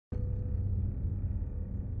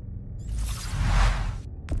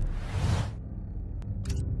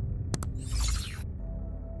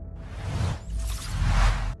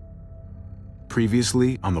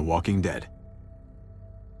Previously on The Walking Dead.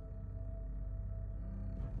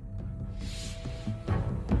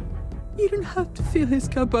 You don't have to fill his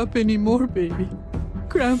cup up anymore, baby.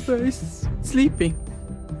 Grandpa is sleeping.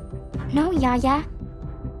 No, Yaya.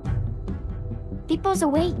 Pipo's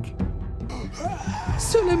awake.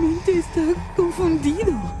 Solamente está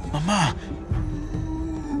confundido. Mamá!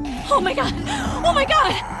 Oh my god! Oh my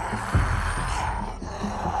god!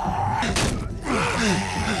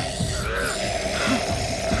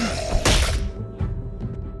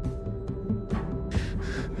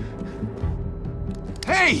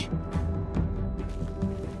 Hey!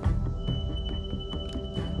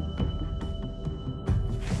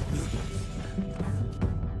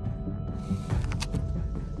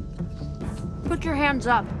 Put your hands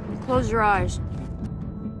up and close your eyes.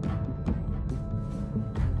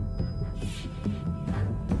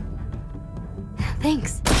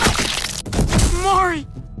 Thanks. Mari!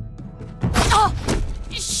 Oh!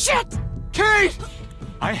 Shit! Kate!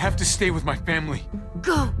 I have to stay with my family.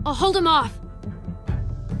 Go! I'll hold him off.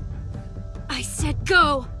 I said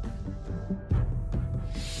go!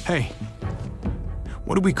 Hey.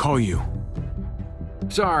 What do we call you?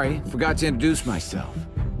 Sorry, forgot to introduce myself.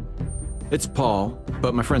 It's Paul,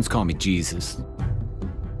 but my friends call me Jesus.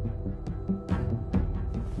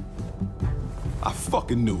 I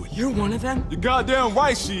fucking knew it. You're one of them? You're goddamn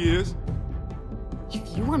right she is.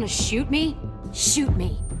 If you want to shoot me, shoot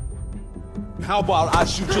me. How about I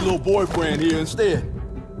shoot your little boyfriend here instead?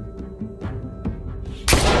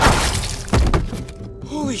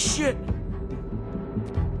 Holy shit!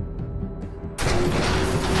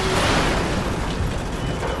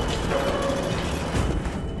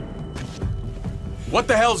 What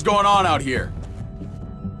the hell's going on out here?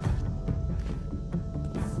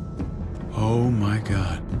 Oh my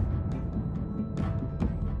God.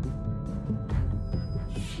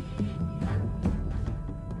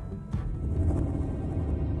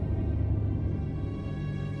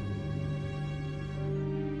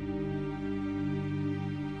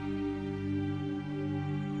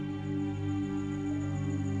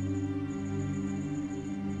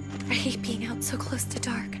 I hate being out so close to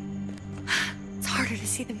dark. It's harder to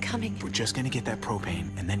see them coming. We're just gonna get that propane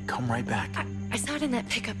and then come right back. I saw it in that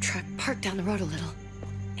pickup truck parked down the road a little,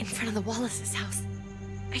 in front of the Wallace's house.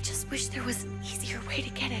 I just wish there was an easier way to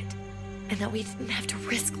get it, and that we didn't have to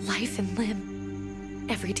risk life and limb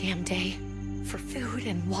every damn day for food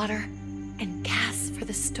and water and gas for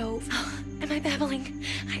the stove. Am I babbling?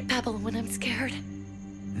 I babble when I'm scared.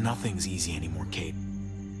 Nothing's easy anymore, Kate.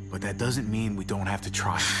 But that doesn't mean we don't have to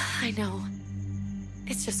try. I know.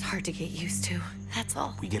 It's just hard to get used to, that's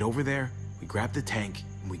all. We get over there, we grab the tank,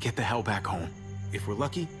 and we get the hell back home. If we're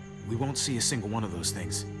lucky, we won't see a single one of those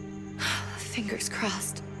things. Fingers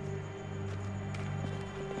crossed.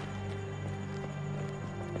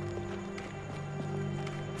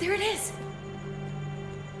 There it is!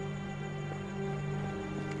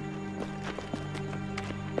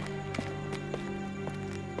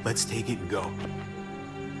 Let's take it and go.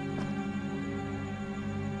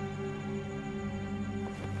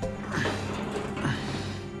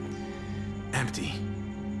 Empty.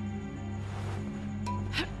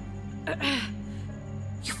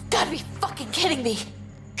 You've got to be fucking kidding me!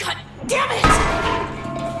 God damn it!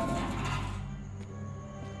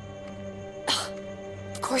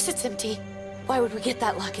 Of course it's empty. Why would we get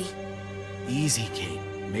that lucky? Easy, Kate.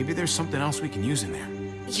 Maybe there's something else we can use in there.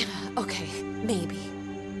 Yeah, okay, maybe.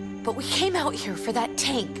 But we came out here for that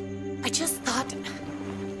tank. I just thought,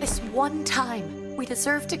 this one time, we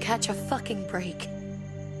deserve to catch a fucking break.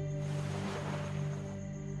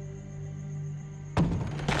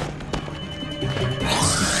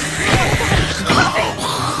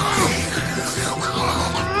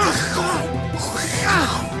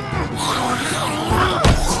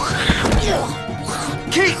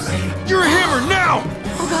 Kate! You're a hammer now!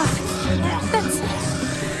 Oh god, that's...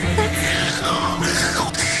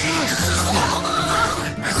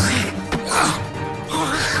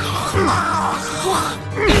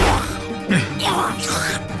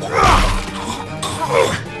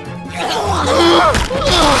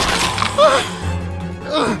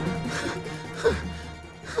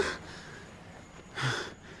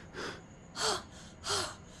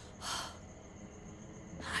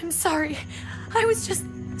 I'm sorry. I was just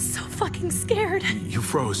so fucking scared. You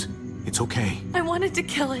froze. It's okay. I wanted to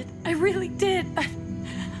kill it. I really did.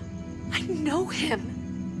 I know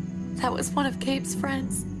him. That was one of Gabe's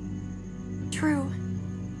friends. Drew.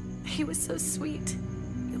 He was so sweet.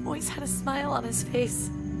 He always had a smile on his face.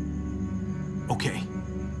 Okay.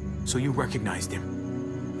 So you recognized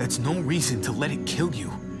him. That's no reason to let it kill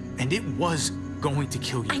you. And it was going to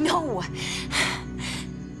kill you. I know.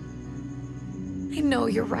 I know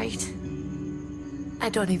you're right. I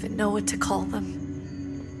don't even know what to call them.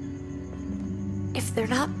 If they're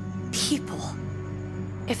not people,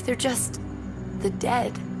 if they're just the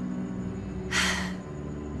dead,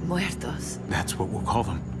 muertos. That's what we'll call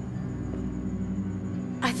them.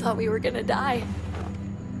 I thought we were gonna die.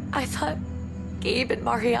 I thought Gabe and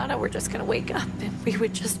Mariana were just gonna wake up and we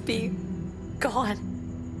would just be gone.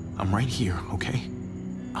 I'm right here, okay?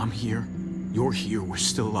 I'm here. You're here. We're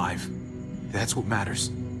still alive. That's what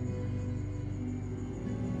matters.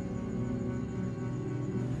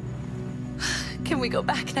 Can we go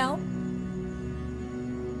back now?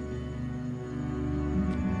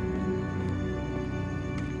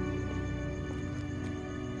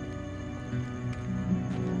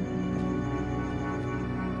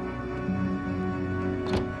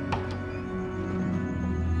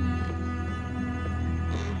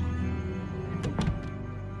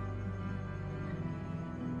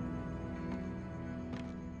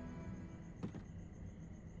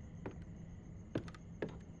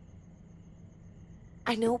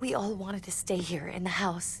 I know we all wanted to stay here in the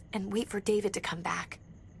house and wait for David to come back.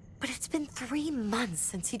 But it's been 3 months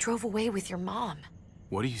since he drove away with your mom.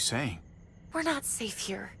 What are you saying? We're not safe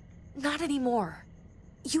here. Not anymore.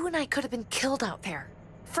 You and I could have been killed out there.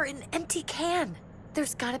 For an empty can.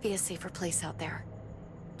 There's gotta be a safer place out there.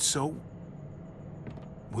 So,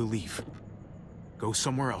 we'll leave. Go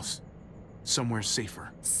somewhere else. Somewhere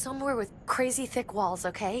safer. Somewhere with crazy thick walls,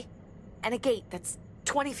 okay? And a gate that's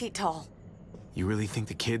 20 feet tall. You really think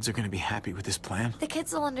the kids are gonna be happy with this plan? The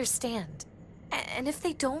kids will understand. And if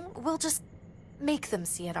they don't, we'll just make them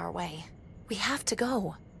see it our way. We have to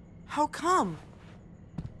go. How come?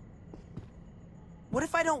 What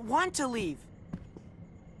if I don't want to leave?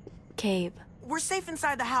 Gabe. We're safe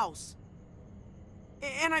inside the house.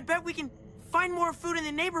 And I bet we can find more food in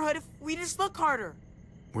the neighborhood if we just look harder.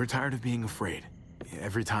 We're tired of being afraid.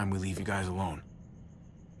 Every time we leave you guys alone.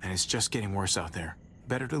 And it's just getting worse out there.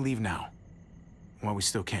 Better to leave now. While we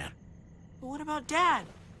still can. But what about Dad?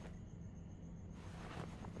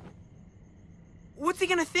 What's he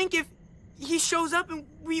gonna think if he shows up and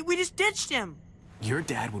we just ditched him? Your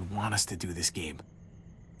dad would want us to do this, Gabe.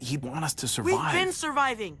 He'd want us to survive. We've been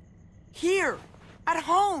surviving. Here. At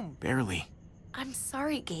home. Barely. I'm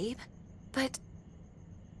sorry, Gabe. But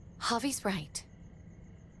Javi's right.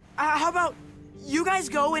 How about you guys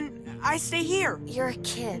go and I stay here? You're a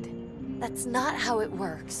kid. That's not how it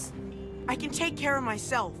works. I can take care of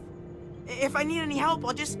myself. If I need any help,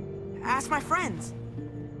 I'll just ask my friends.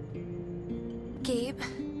 Gabe,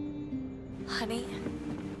 honey.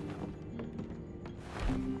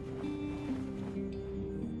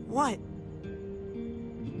 What?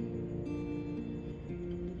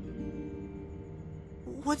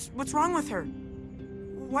 What's wrong with her?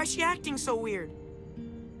 Why's she acting so weird?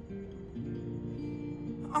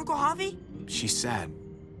 Uncle Javi? She's sad.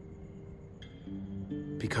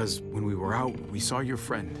 Because when we were out, we saw your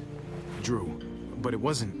friend, Drew. But it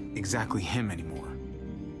wasn't exactly him anymore.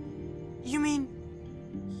 You mean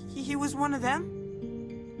he was one of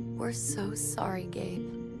them? We're so sorry, Gabe.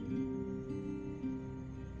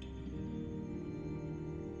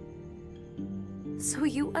 So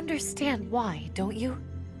you understand why, don't you?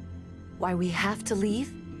 Why we have to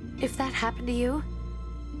leave? If that happened to you,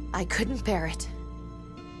 I couldn't bear it.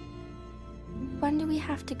 When do we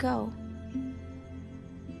have to go?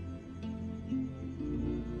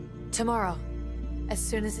 Tomorrow, as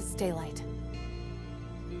soon as it's daylight.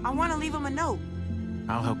 I want to leave him a note.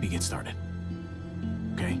 I'll help you get started.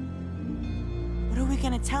 Okay? What are we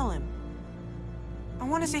gonna tell him? I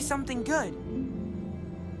want to say something good.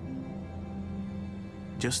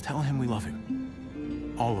 Just tell him we love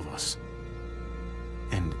him. All of us.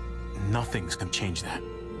 And nothing's gonna change that.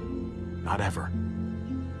 Not ever.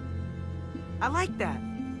 I like that.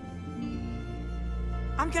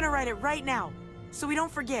 I'm gonna write it right now, so we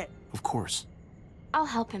don't forget. Of course. I'll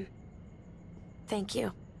help him. Thank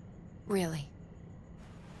you. Really.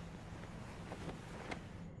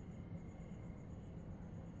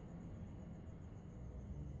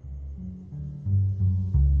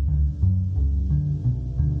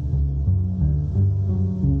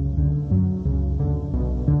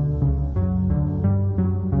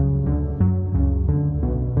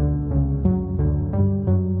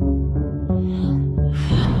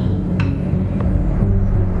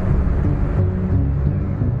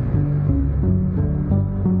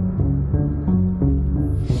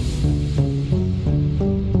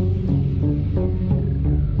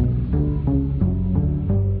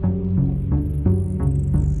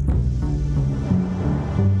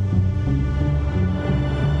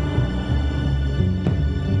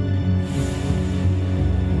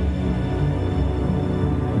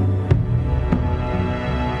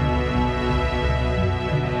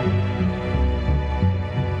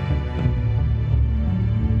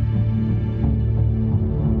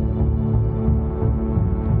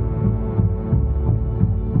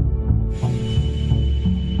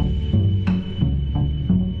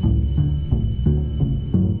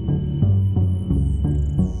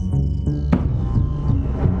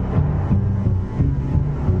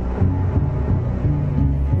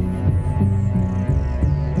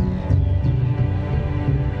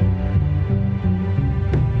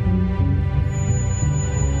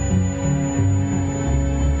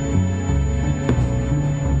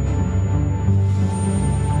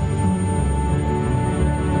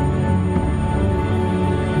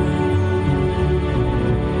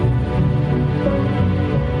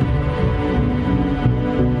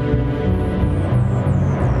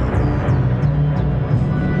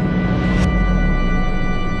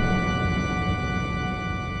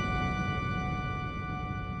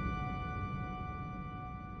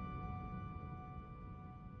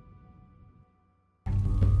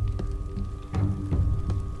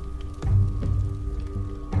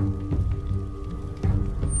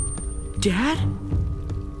 Dad?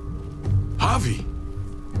 Javi!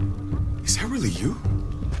 Is that really you?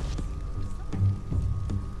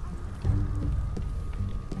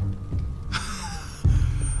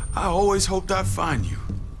 I always hoped I'd find you.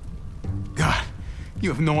 God, you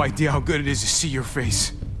have no idea how good it is to see your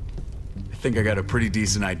face. I think I got a pretty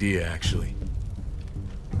decent idea, actually.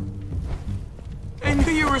 I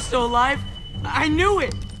knew you were still alive. I knew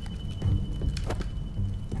it.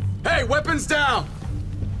 Hey, weapons down!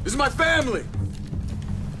 This is my family!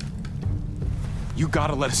 You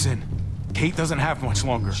gotta let us in. Kate doesn't have much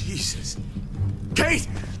longer. Jesus. Kate!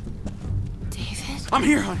 David? I'm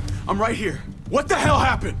here, honey. I'm right here. What the hell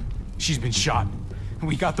happened? She's been shot.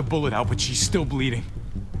 We got the bullet out, but she's still bleeding.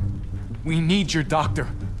 We need your doctor.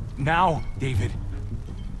 Now, David.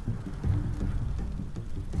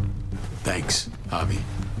 Thanks, Javi,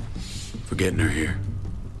 for getting her here.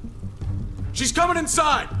 She's coming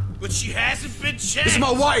inside! But she hasn't been checked. This is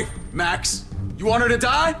my wife, Max. You want her to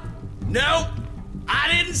die? No,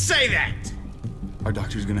 I didn't say that. Our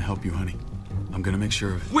doctor's gonna help you, honey. I'm gonna make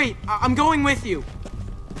sure of it. Wait, I'm going with you.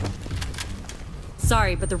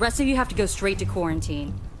 Sorry, but the rest of you have to go straight to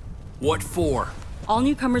quarantine. What for? All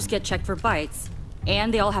newcomers get checked for bites,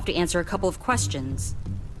 and they all have to answer a couple of questions.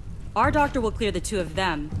 Our doctor will clear the two of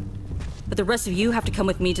them, but the rest of you have to come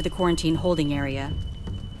with me to the quarantine holding area.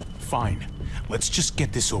 Fine. Let's just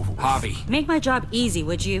get this over with. Javi. Make my job easy,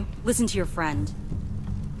 would you? Listen to your friend.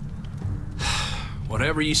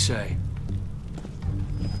 Whatever you say.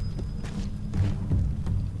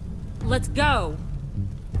 Let's go!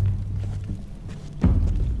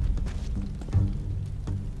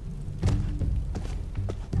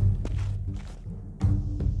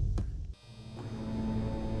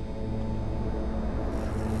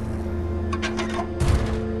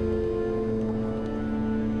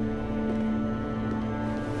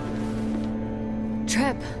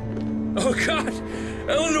 Trip. Oh God,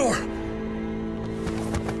 Eleanor!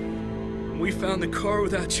 When we found the car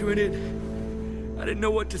without you in it, I didn't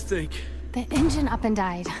know what to think. The engine up and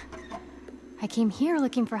died. I came here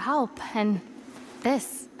looking for help, and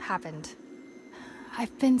this happened.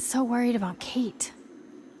 I've been so worried about Kate.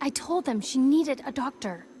 I told them she needed a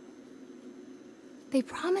doctor. They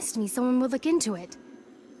promised me someone would look into it.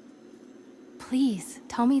 Please,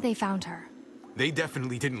 tell me they found her. They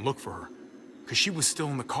definitely didn't look for her, because she was still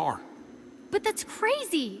in the car. But that's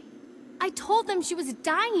crazy! I told them she was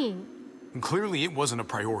dying. And clearly it wasn't a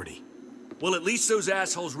priority. Well, at least those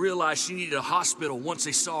assholes realized she needed a hospital once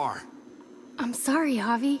they saw her. I'm sorry,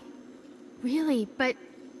 Javi. Really, but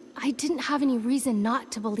I didn't have any reason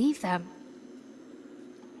not to believe them.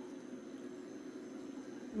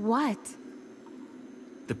 What?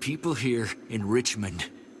 The people here in Richmond,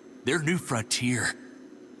 their new frontier.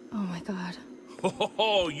 Oh my God.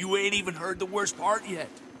 Oh, you ain't even heard the worst part yet.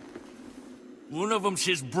 One of them's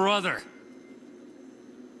his brother.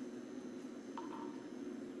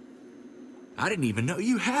 I didn't even know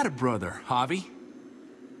you had a brother, Javi.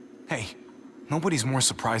 Hey, nobody's more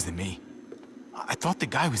surprised than me. I thought the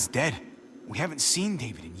guy was dead. We haven't seen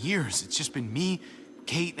David in years. It's just been me,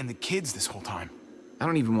 Kate, and the kids this whole time. I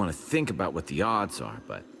don't even want to think about what the odds are,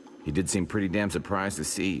 but he did seem pretty damn surprised to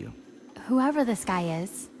see you. Whoever this guy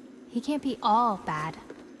is, he can't be all bad,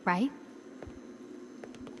 right?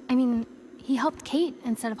 I mean, he helped Kate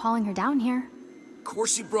instead of hauling her down here. Of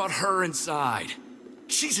course he brought her inside.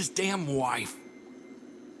 She's his damn wife.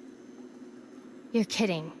 You're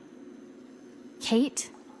kidding. Kate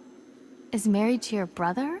is married to your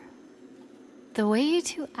brother? The way you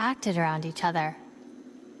two acted around each other.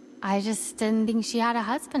 I just didn't think she had a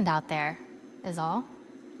husband out there, is all.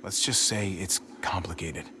 Let's just say it's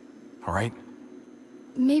complicated, all right?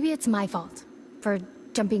 Maybe it's my fault for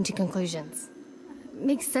jumping to conclusions.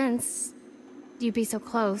 Makes sense. You'd be so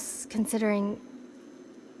close, considering...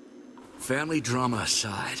 Family drama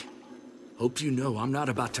aside, hope you know I'm not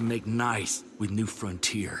about to make nice with New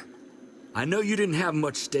Frontier. I know you didn't have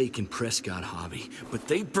much stake in Prescott, Javi, but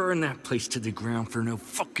they burned that place to the ground for no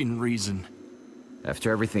fucking reason.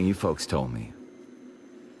 After everything you folks told me,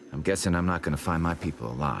 I'm guessing I'm not gonna find my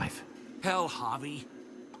people alive. Hell, Javi.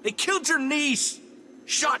 They killed your niece!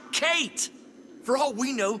 Shot Kate! For all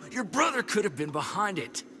we know, your brother could have been behind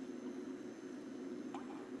it.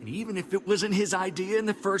 And even if it wasn't his idea in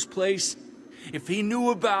the first place, if he knew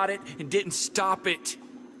about it and didn't stop it,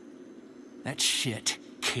 that shit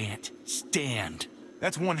can't stand.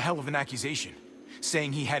 That's one hell of an accusation.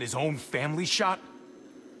 Saying he had his own family shot?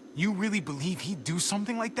 You really believe he'd do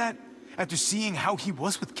something like that? After seeing how he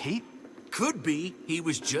was with Kate? Could be he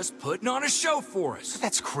was just putting on a show for us.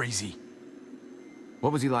 That's crazy.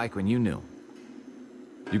 What was he like when you knew?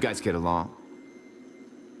 You guys get along?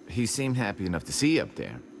 he seemed happy enough to see you up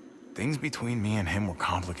there. Things between me and him were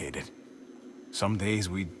complicated. Some days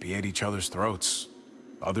we'd be at each other's throats.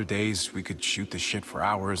 Other days we could shoot the shit for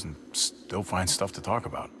hours and still find stuff to talk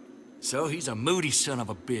about. So he's a moody son of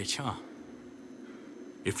a bitch, huh?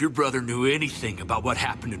 If your brother knew anything about what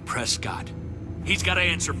happened in Prescott, he's got to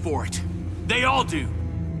answer for it. They all do.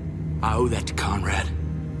 I owe that to Conrad.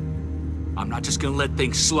 I'm not just gonna let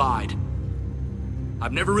things slide.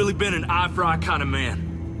 I've never really been an eye-for-eye kind of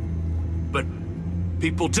man. But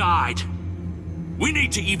people died. We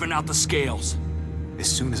need to even out the scales. As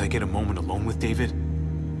soon as I get a moment alone with David,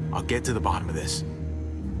 I'll get to the bottom of this.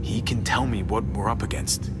 He can tell me what we're up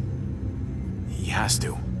against. He has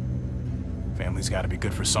to. Family's gotta be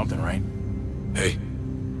good for something, right? Hey.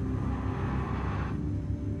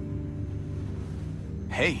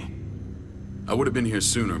 Hey. I would have been here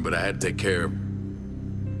sooner, but I had to take care of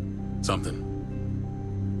something.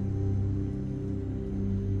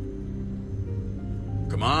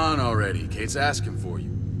 Come on already. Kate's asking for you.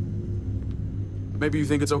 Maybe you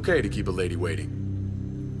think it's okay to keep a lady waiting.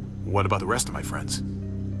 What about the rest of my friends?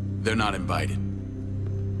 They're not invited.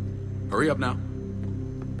 Hurry up now.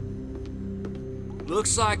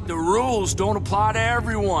 Looks like the rules don't apply to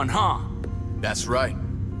everyone, huh? That's right.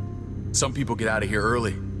 Some people get out of here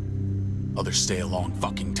early. Others stay a long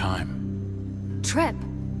fucking time. Trip,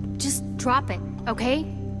 just drop it, okay?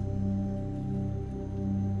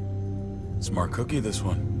 Smart cookie, this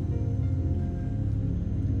one.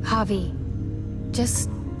 Javi, just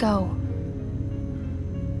go.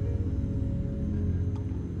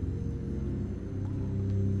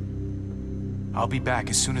 I'll be back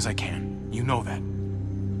as soon as I can. You know that.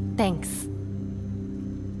 Thanks.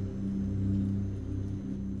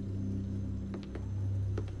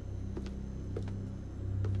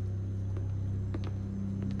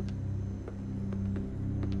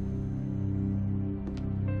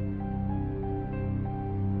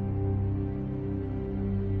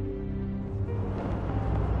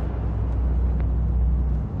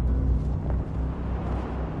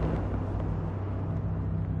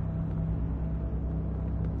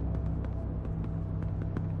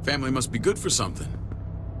 Family must be good for something.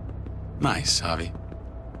 Nice, Javi.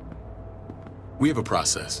 We have a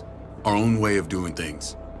process. Our own way of doing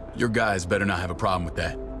things. Your guys better not have a problem with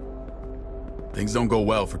that. Things don't go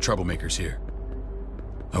well for troublemakers here.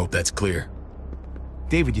 I hope that's clear.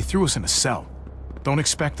 David, you threw us in a cell. Don't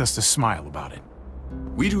expect us to smile about it.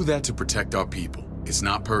 We do that to protect our people. It's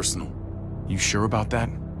not personal. You sure about that?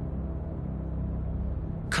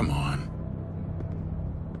 Come on.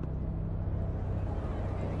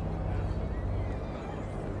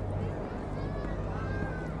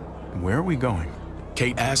 Where are we going?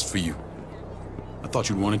 Kate asked for you. I thought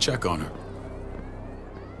you'd want to check on her.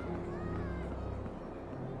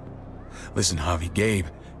 Listen, Javi, Gabe,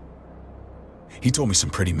 he told me some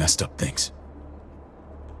pretty messed up things.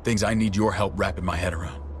 Things I need your help wrapping my head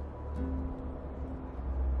around.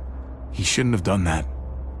 He shouldn't have done that.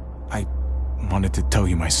 I wanted to tell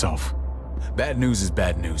you myself. Bad news is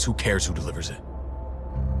bad news. Who cares who delivers it?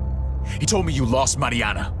 He told me you lost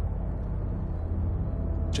Mariana.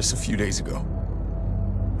 Just a few days ago.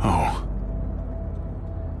 Oh.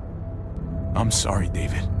 I'm sorry,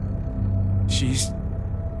 David. She's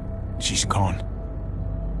gone.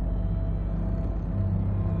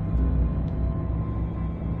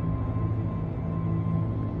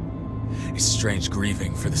 It's strange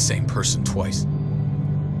grieving for the same person twice.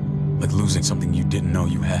 Like losing something you didn't know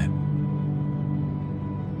you had.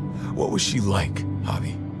 What was she like,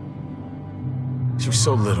 Javi? She was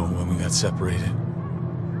so little when we got separated.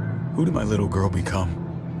 Who did my little girl become?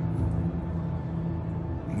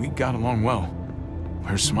 We got along well.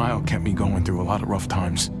 Her smile kept me going through a lot of rough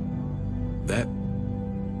times. That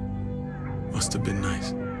must have been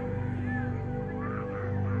nice.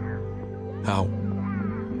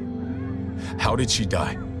 How did she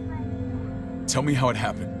die? Tell me how it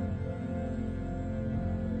happened.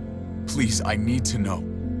 Please, I need to know.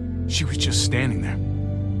 She was just standing there,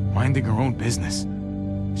 minding her own business.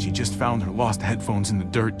 She just found her lost headphones in the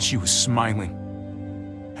dirt. She was smiling.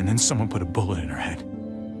 And then someone put a bullet in her head.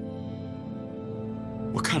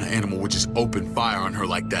 What kind of animal would just open fire on her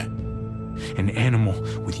like that? An animal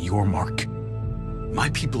with your mark. My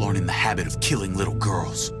people aren't in the habit of killing little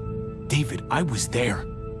girls. David, I was there.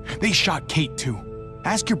 They shot Kate too.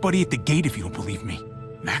 Ask your buddy at the gate if you don't believe me.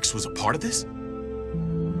 Max was a part of this?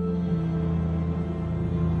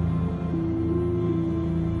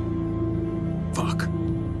 Fuck.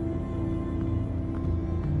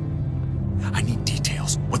 I need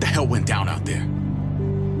details. What the hell went down out there?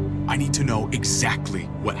 I need to know exactly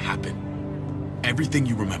what happened. Everything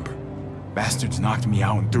you remember. Bastards knocked me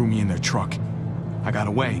out and threw me in their truck. I got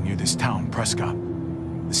away near this town, Prescott.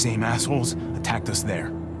 The same assholes attacked us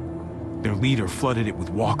there. Their leader flooded it with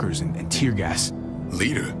walkers and tear gas.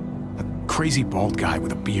 Leader? A crazy bald guy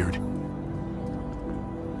with a beard.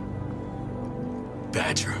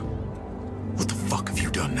 Badger, what the fuck have you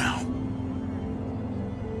done now?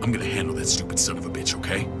 I'm gonna handle that stupid son of a bitch,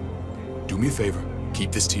 okay? Do me a favor,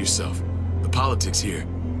 keep this to yourself. The politics here,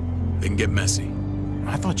 they can get messy.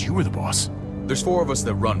 I thought you were the boss. There's 4 of us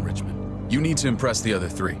that run Richmond. You need to impress the other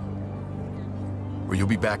 3. Or you'll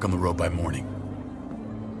be back on the road by morning.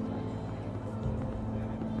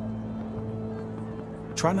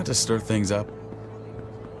 Try not to stir things up.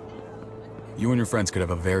 You and your friends could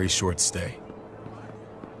have a very short stay.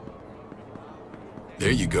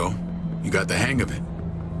 There you go. You got the hang of it.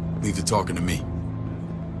 Leave the talking to me.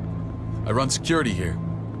 I run security here,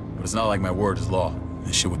 but it's not like my word is law.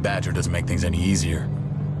 This shit with Badger doesn't make things any easier.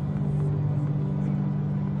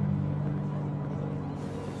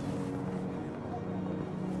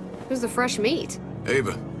 Who's the fresh meat?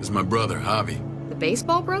 Ava, this is my brother, Javi. The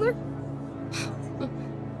baseball brother?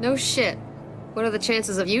 No shit. What are the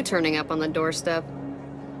chances of you turning up on the doorstep?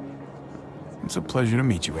 It's a pleasure to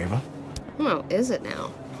meet you, Ava. Oh, is it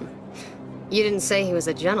now? You didn't say he was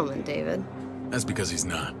a gentleman, David. That's because he's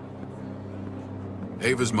not.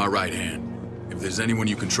 Ava's my right hand. If there's anyone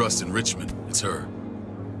you can trust in Richmond, it's her.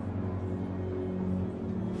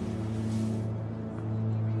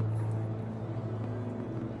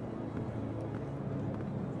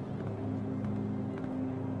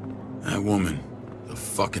 That woman, the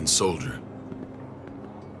fucking soldier.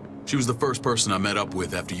 She was the first person I met up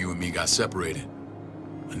with after you and me got separated.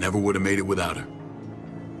 I never would have made it without her.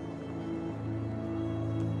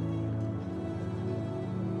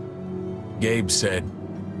 Gabe said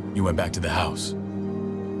you went back to the house.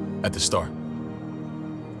 At the start.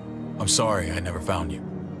 I'm sorry I never found you.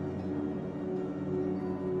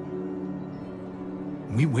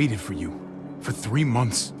 We waited for you. For 3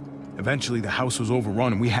 months. Eventually the house was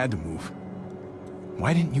overrun and we had to move.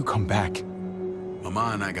 Why didn't you come back?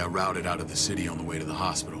 Mama and I got routed out of the city on the way to the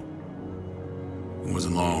hospital. It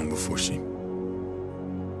wasn't long before she...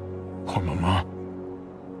 Poor Mama.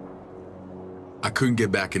 I couldn't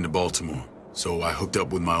get back into Baltimore, so I hooked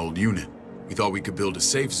up with my old unit. We thought we could build a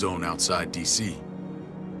safe zone outside D.C.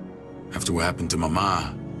 After what happened to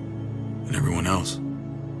Mama and everyone else,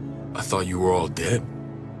 I thought you were all dead.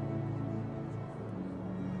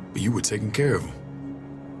 But you were taking care of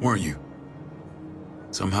them, weren't you?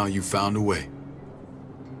 Somehow you found a way.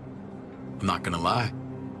 I'm not gonna lie.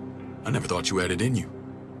 I never thought you had it in you.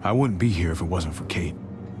 I wouldn't be here if it wasn't for Kate.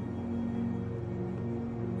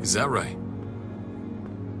 Is that right?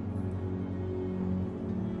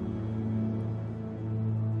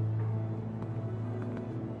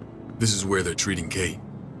 This is where they're treating Kate.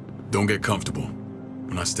 Don't get comfortable.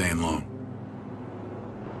 We're not staying long.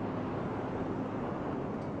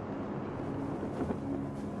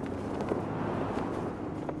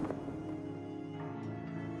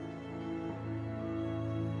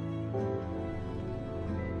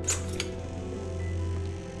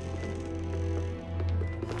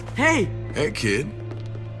 Hey! Hey, kid.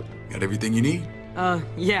 Got everything you need?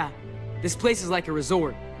 Yeah. This place is like a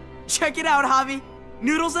resort. Check it out, Javi.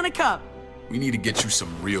 Noodles in a cup. We need to get you some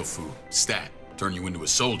real food. Stat. Turn you into a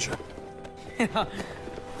soldier.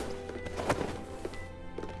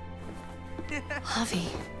 Javi,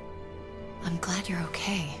 I'm glad you're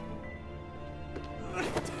okay.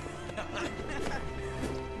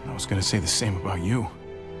 I was gonna say the same about you.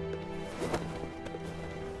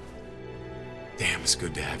 Damn, it's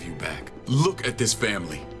good to have you back. Look at this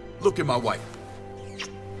family. Look at my wife.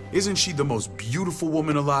 Isn't she the most beautiful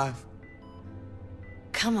woman alive?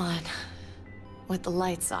 Come on. With the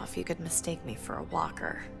lights off, you could mistake me for a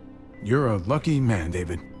walker. You're a lucky man,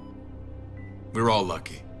 David. We're all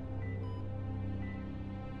lucky.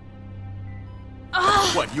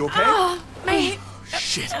 What, you okay? My...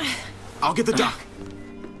 Shit. I'll get the doc.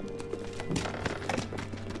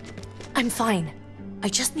 I'm fine. I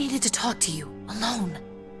just needed to talk to you, alone.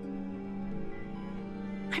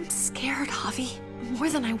 I'm scared, Javi. More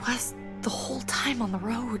than I was the whole time on the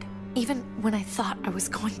road. Even when I thought I was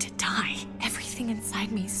going to die, everything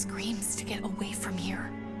inside me screams to get away from here.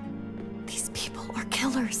 These people are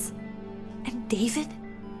killers. And David?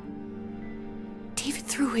 David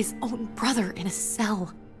threw his own brother in a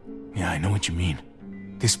cell. Yeah, I know what you mean.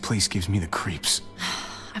 This place gives me the creeps.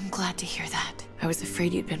 I'm glad to hear that. I was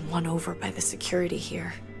afraid you'd been won over by the security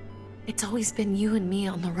here. It's always been you and me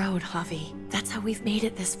on the road, Javi. That's how we've made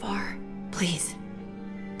it this far. Please,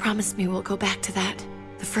 promise me we'll go back to that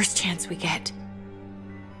the first chance we get.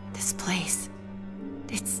 This place.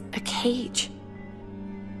 It's a cage.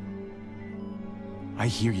 I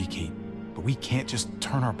hear you, Kate, but we can't just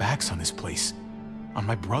turn our backs on this place. On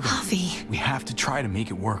my brother. Javi. We have to try to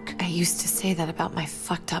make it work. I used to say that about my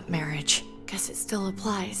fucked up marriage. Guess it still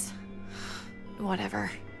applies. Whatever.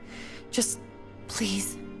 Just,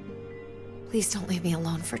 please. Please don't leave me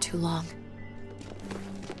alone for too long.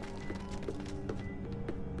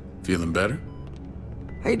 Feeling better?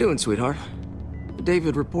 How you doing, sweetheart?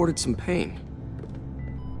 David reported some pain.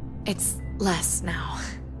 It's less now.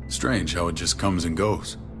 Strange how it just comes and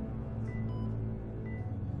goes.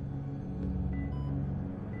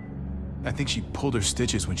 I think she pulled her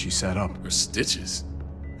stitches when she sat up. Her stitches?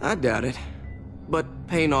 I doubt it. But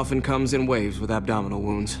pain often comes in waves with abdominal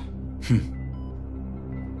wounds.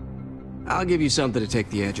 I'll give you something to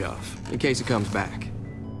take the edge off, in case it comes back.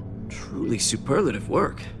 Truly superlative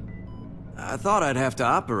work. I thought I'd have to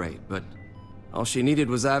operate, but all she needed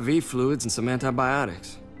was IV fluids and some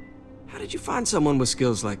antibiotics. How did you find someone with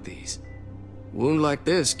skills like these? A wound like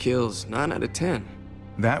this kills 9 out of 10.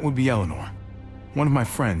 That would be Eleanor. One of my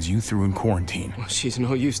friends you threw in quarantine. Well, she's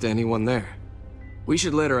no use to anyone there. We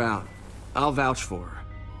should let her out. I'll vouch for her.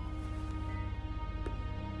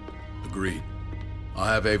 Agreed. I'll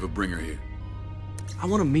have Ava bring her here. I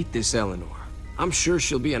want to meet this Eleanor. I'm sure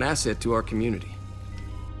she'll be an asset to our community.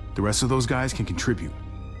 The rest of those guys can contribute,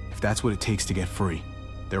 if that's what it takes to get free.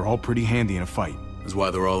 They're all pretty handy in a fight. That's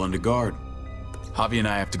why they're all under guard. Javi and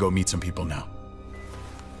I have to go meet some people now.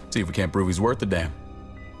 See if we can't prove he's worth the damn.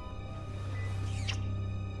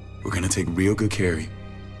 We're gonna take real good care of you.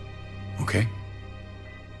 Okay?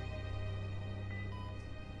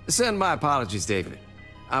 Send my apologies, David.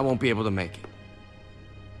 I won't be able to make it.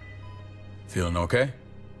 Feeling okay?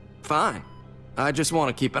 Fine. I just want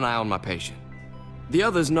to keep an eye on my patient. The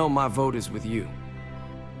others know my vote is with you.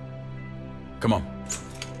 Come on.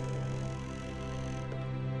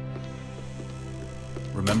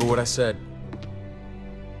 Remember what I said.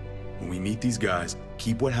 When we meet these guys,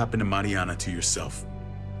 keep what happened to Mariana to yourself.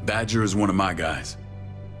 Badger is one of my guys,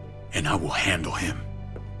 and I will handle him.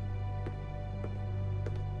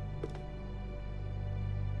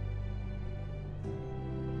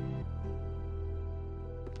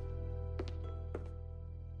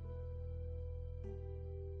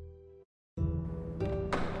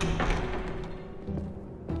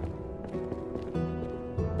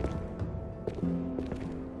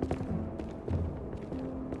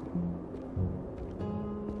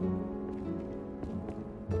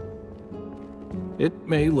 It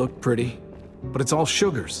may look pretty, but it's all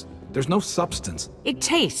sugars. There's no substance. It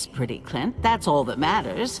tastes pretty, Clint. That's all that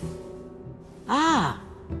matters. Ah,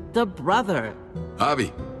 the brother.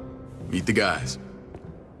 Javi, meet the guys.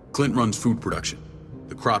 Clint runs food production.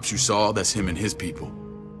 The crops you saw, that's him and his people.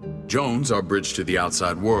 Joan's our bridge to the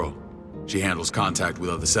outside world. She handles contact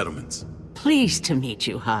with other settlements. Pleased to meet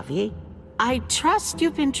you, Javi. I trust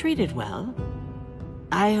you've been treated well.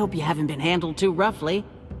 I hope you haven't been handled too roughly.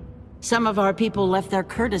 Some of our people left their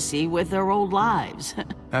courtesy with their old lives.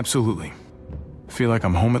 Absolutely. Feel like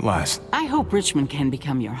I'm home at last. I hope Richmond can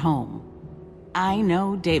become your home. I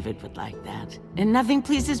know David would like that. And nothing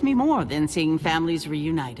pleases me more than seeing families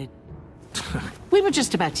reunited. We were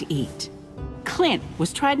just about to eat. Clint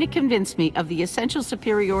was trying to convince me of the essential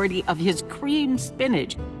superiority of his creamed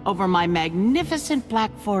spinach over my magnificent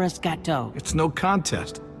Black Forest gâteau. It's no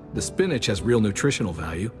contest. The spinach has real nutritional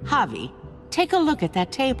value. Javi, take a look at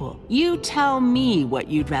that table. You tell me what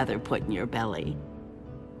you'd rather put in your belly.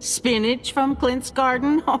 Spinach from Clint's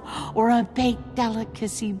garden, or a baked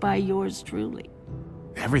delicacy by yours truly?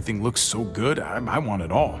 Everything looks so good, I want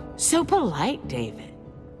it all. So polite, David.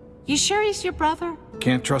 You sure he's your brother?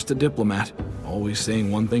 Can't trust a diplomat. Always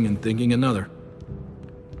saying one thing and thinking another.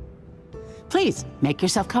 Please, make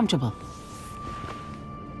yourself comfortable.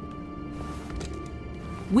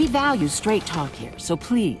 We value straight talk here, so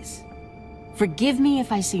please, forgive me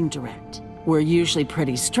if I seem direct. We're usually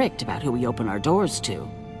pretty strict about who we open our doors to.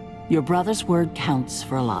 Your brother's word counts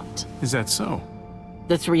for a lot. Is that so?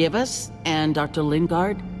 The three of us, and Dr.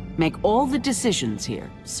 Lingard, make all the decisions here,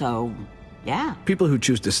 so, yeah. People who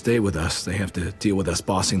choose to stay with us, they have to deal with us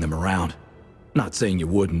bossing them around. Not saying you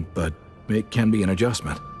wouldn't, but it can be an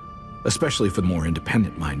adjustment. Especially for the more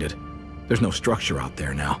independent-minded. There's no structure out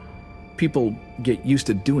there now. People get used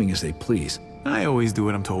to doing as they please. I always do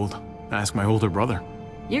what I'm told. Ask my older brother.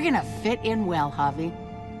 You're gonna fit in well, Javi.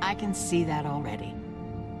 I can see that already.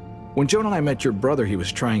 When Joan and I met your brother, he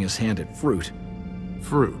was trying his hand at fruit.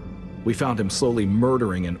 Fruit? We found him slowly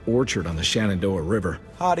murdering an orchard on the Shenandoah River.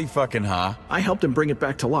 Howdy fucking ha. I helped him bring it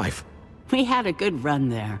back to life. We had a good run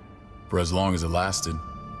there. For as long as it lasted.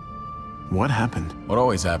 What happened? What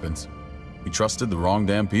always happens. We trusted the wrong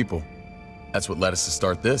damn people. That's what led us to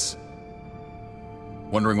start this.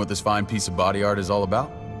 Wondering what this fine piece of body art is all about?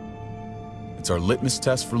 It's our litmus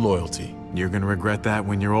test for loyalty. You're gonna regret that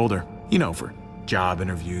when you're older. You know, for job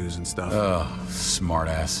interviews and stuff.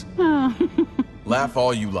 Smartass. Laugh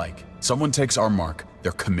all you like. Someone takes our mark,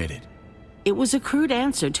 they're committed. It was a crude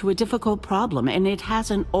answer to a difficult problem, and it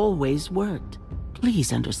hasn't always worked.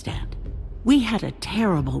 Please understand. We had a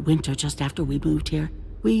terrible winter just after we moved here.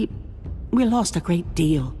 We lost a great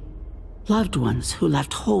deal. Loved ones who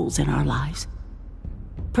left holes in our lives.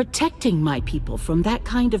 Protecting my people from that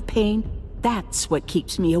kind of pain, that's what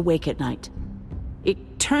keeps me awake at night.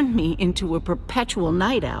 It turned me into a perpetual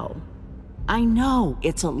night owl. I know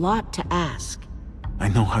it's a lot to ask. I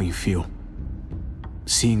know how you feel.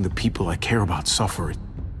 Seeing the people I care about suffer,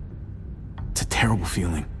 it's a terrible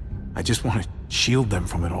feeling. I just want to shield them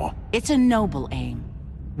from it all. It's a noble aim.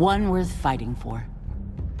 One worth fighting for.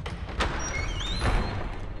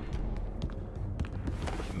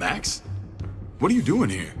 Max? What are you doing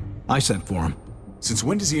here? I sent for him. Since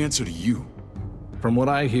when does he answer to you? From what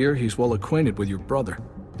I hear, he's well acquainted with your brother.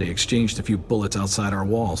 They exchanged a few bullets outside our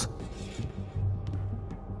walls.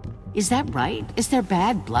 Is that right? Is there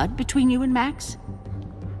bad blood between you and Max?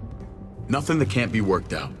 Nothing that can't be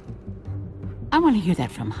worked out. I want to hear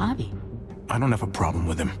that from Javi. I don't have a problem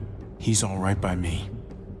with him. He's all right by me.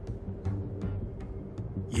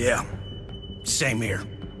 Yeah, same here.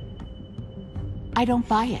 I don't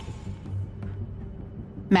buy it.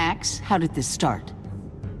 Max, how did this start?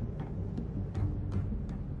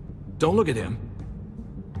 Don't look at him.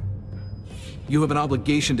 You have an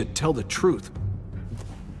obligation to tell the truth.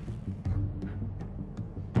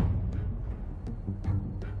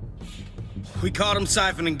 We caught him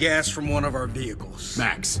siphoning gas from one of our vehicles.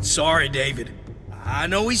 Max. Sorry, David. I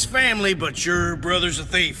know he's family, but your brother's a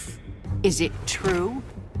thief. Is it true?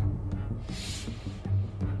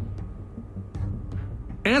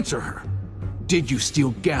 Answer her. Did you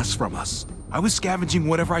steal gas from us? I was scavenging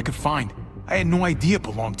whatever I could find. I had no idea it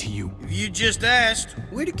belonged to you. If you just asked,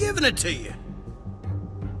 we'd have given it to you.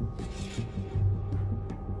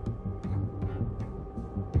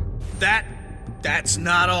 That's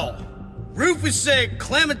not all. Rufus said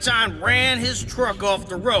Clementine ran his truck off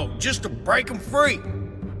the road just to break him free.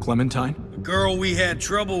 Clementine? The girl we had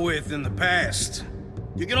trouble with in the past.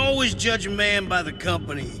 You can always judge a man by the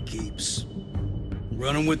company he keeps.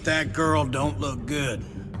 Running with that girl don't look good.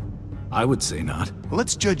 I would say not. Well,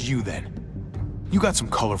 let's judge you then. You got some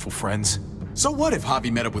colorful friends. So what if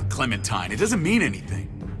Javi met up with Clementine? It doesn't mean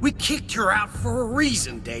anything. We kicked her out for a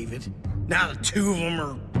reason, David. Now the two of them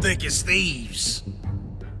are thick as thieves.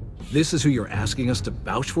 This is who you're asking us to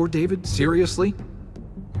vouch for, David? Seriously?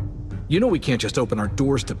 You know we can't just open our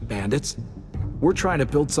doors to bandits. We're trying to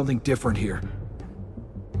build something different here.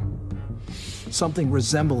 Something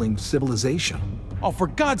resembling civilization. Oh, for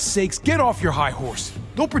God's sakes, get off your high horse.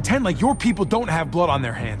 Don't pretend like your people don't have blood on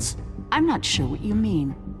their hands. I'm not sure what you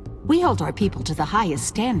mean. We hold our people to the highest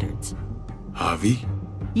standards. Javi?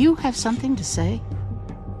 You have something to say?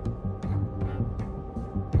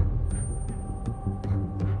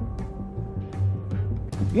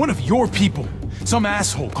 One of your people, some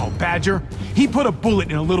asshole called Badger, he put a bullet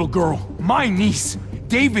in a little girl, my niece,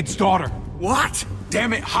 David's daughter. What?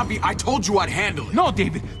 Damn it, Javi, I told you I'd handle it. No,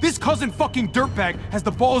 David, this cousin fucking dirtbag has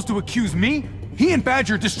the balls to accuse me? He and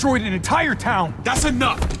Badger destroyed an entire town. That's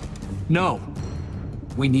enough! No.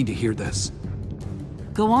 We need to hear this.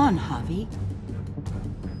 Go on, Javi.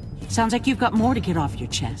 Sounds like you've got more to get off your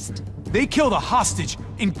chest. They killed a hostage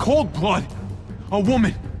in cold blood. A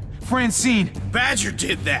woman, Francine. Badger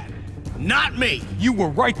did that, not me. You were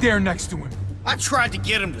right there next to him. I tried to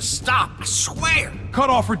get him to stop, I swear. Cut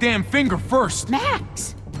off her damn finger first.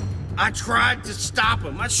 Max! I tried to stop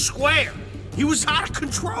him, I swear. He was out of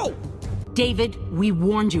control. David, we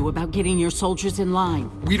warned you about getting your soldiers in line.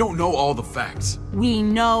 We don't know all the facts. We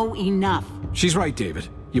know enough. She's right, David.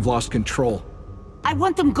 You've lost control. I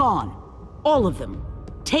want them gone. All of them.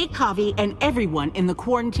 Take Javi and everyone in the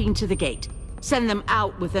quarantine to the gate. Send them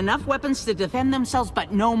out with enough weapons to defend themselves,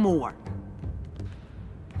 but no more.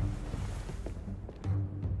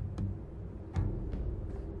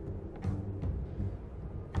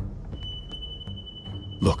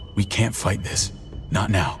 Look, we can't fight this.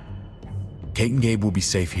 Not now. Kate and Gabe will be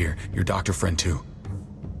safe here, your doctor friend too.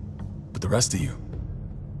 But the rest of you,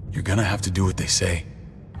 you're gonna have to do what they say.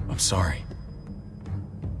 I'm sorry.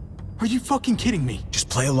 Are you fucking kidding me? Just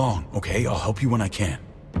play along, okay? I'll help you when I can.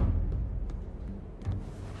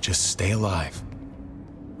 Just stay alive,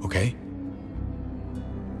 okay?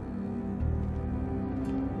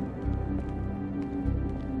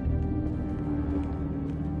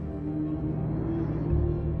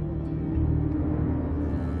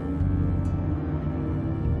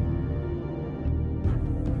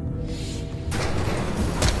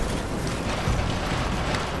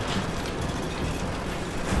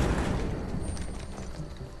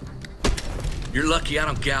 You're lucky I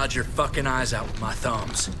don't gouge your fucking eyes out with my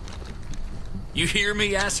thumbs. You hear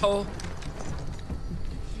me, asshole?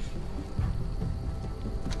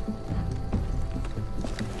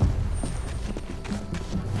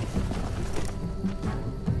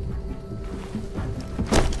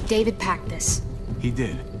 David packed this. He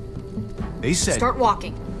did. They said... Start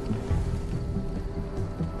walking.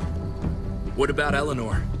 What about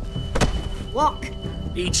Eleanor? Walk.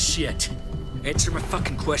 Eat shit. Answer my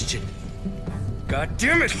fucking question. God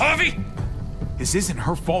damn it, Javi! This isn't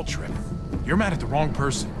her fault, Trip. You're mad at the wrong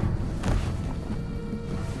person.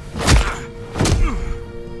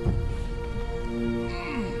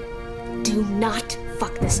 Do not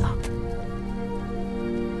fuck this up.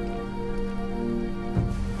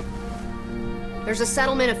 There's a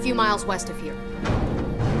settlement a few miles west of here.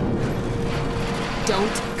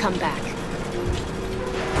 Don't come back.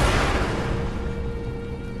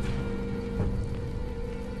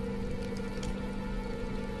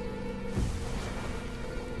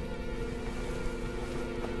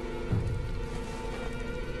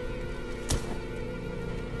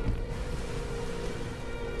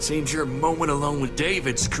 Seems your moment alone with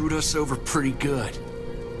David screwed us over pretty good.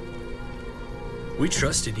 We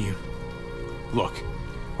trusted you. Look,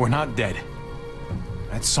 we're not dead.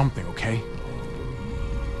 That's something, okay?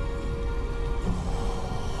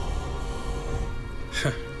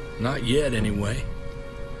 Not yet, anyway.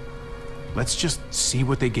 Let's just see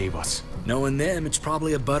what they gave us. Knowing them, it's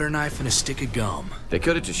probably a butter knife and a stick of gum. They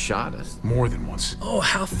could have just shot us. More than once. Oh,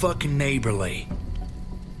 how fucking neighborly.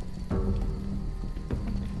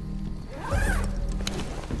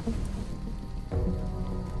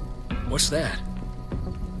 What's that?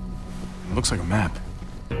 It looks like a map.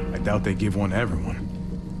 I doubt they give one to everyone.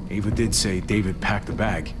 Ava did say David packed the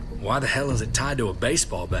bag. Why the hell is it tied to a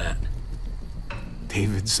baseball bat?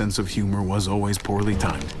 David's sense of humor was always poorly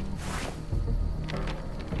timed.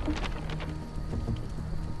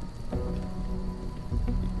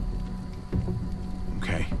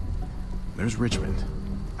 Okay. There's Richmond.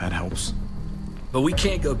 That helps. But we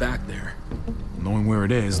can't go back there. Knowing where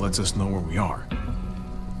it is lets us know where we are.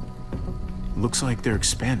 Looks like they're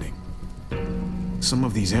expanding. Some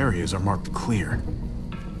of these areas are marked clear.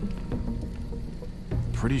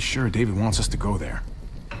 Pretty sure David wants us to go there.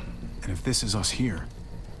 And if this is us here,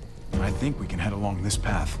 I think we can head along this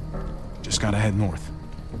path. Just gotta head north.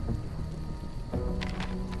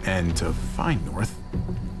 And to find north,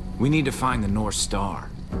 we need to find the North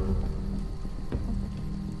Star.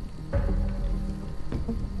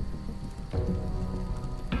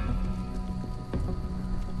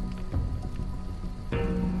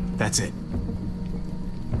 that's it.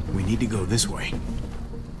 We need to go this way.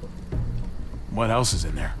 What else is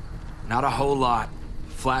in there? Not a whole lot.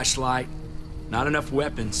 Flashlight, not enough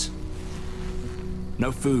weapons.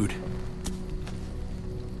 No food.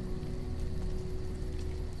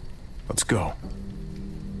 Let's go.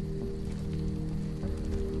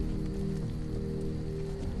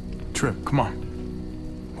 Trip, come on.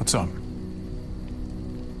 What's up?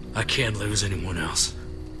 I can't lose anyone else.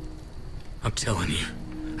 I'm telling you,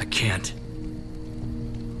 I can't.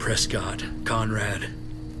 Prescott, Conrad,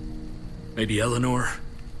 maybe Eleanor.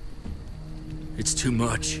 It's too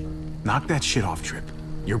much. Knock that shit off, Trip.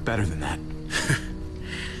 You're better than that.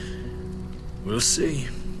 We'll see.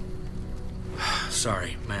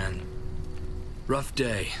 Sorry, man. Rough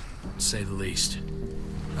day, to say the least.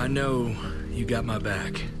 I know you got my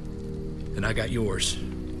back, and I got yours.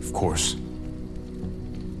 Of course.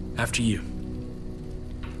 After you.